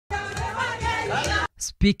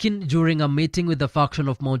Speaking during a meeting with the faction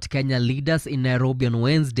of Mount Kenya leaders in Nairobi on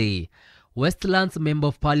Wednesday, Westlands Member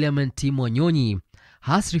of Parliament Wanyonyi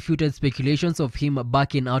has refuted speculations of him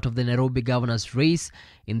backing out of the Nairobi governor's race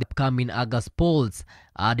in the upcoming August polls,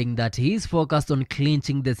 adding that he is focused on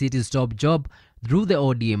clinching the city's top job through the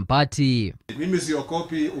ODM party. Mimi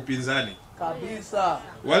siokopi upinzani kabisa.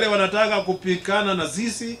 Wale wanataka kupikana na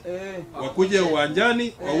sisi wakuje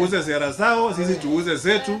uwanjani wauze sera zao, sisi tuuze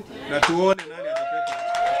zetu na tuone nani atapeta.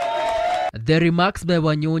 The remarks by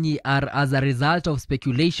Wanyonyi are as a result of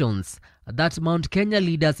speculations that Mount Kenya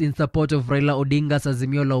leaders in support of Raila Odinga's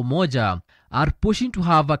Azimio Umoja are pushing to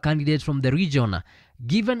have a candidate from the region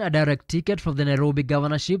given a direct ticket from the Nairobi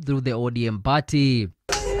governorship through the ODM party.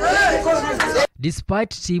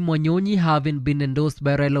 Despite Team Wanyonyi having been endorsed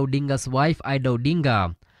by Raila Odinga's wife Ida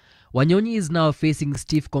Odinga, Wanyonyi is now facing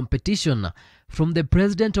stiff competition from the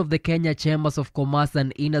president of the Kenya Chambers of Commerce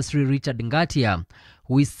and Industry, Richard Ngatia,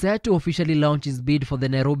 who is set to officially launch his bid for the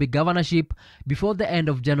Nairobi governorship before the end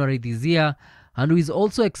of January this year, and who is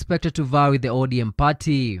also expected to vie with the ODM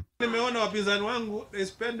party. Nimeona wapinzani wangu, they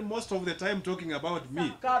spend most of the time talking about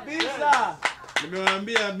me. Kabisa.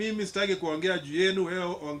 Nimewaambia mimi sitaki kuongea juu yenu,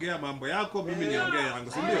 wewe ongea mambo yako, mimi niongea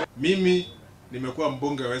yangu, si ndio? Mimi nimekuwa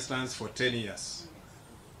mbunge wa Westlands for 10 years.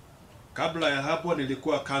 Kabla ya hapo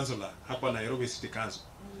nilikuwa councillor hapa Nairobi City Council.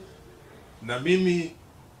 Na mimi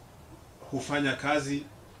hufanya kazi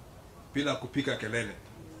bila kupika kelele.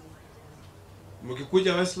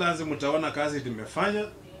 Mkikuja Westlands mtaona kazi nimefanya,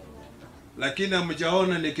 lakini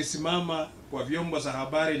hamjaona nikisimama kwa vyombo za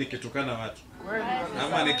habari nikitukana watu.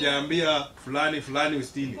 Ama nikiambia fulani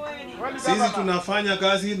usitini. Sisi tunafanya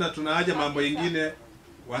kazi na tunaaja mambo ingine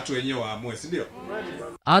watu wenyewe waamue, si ndio?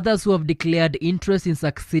 Others who have declared interest in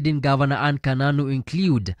succeeding Governor Anne Kananu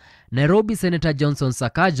include Nairobi Senator Johnson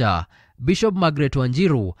Sakaja, Bishop Margaret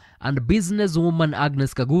Wanjiru, and businesswoman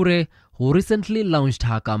Agnes Kagure, who recently launched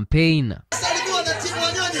her campaign.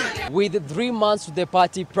 With 3 months to the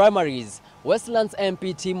party primaries, Westlands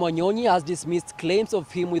MP Wanyonyi has dismissed claims of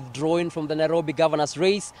him withdrawing from the Nairobi governor's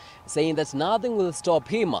race, saying that nothing will stop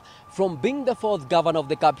him from being the 4th governor of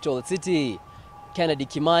the capital city. Kennedy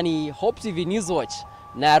Kimani, Hope TV Newswatch,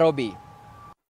 Nairobi.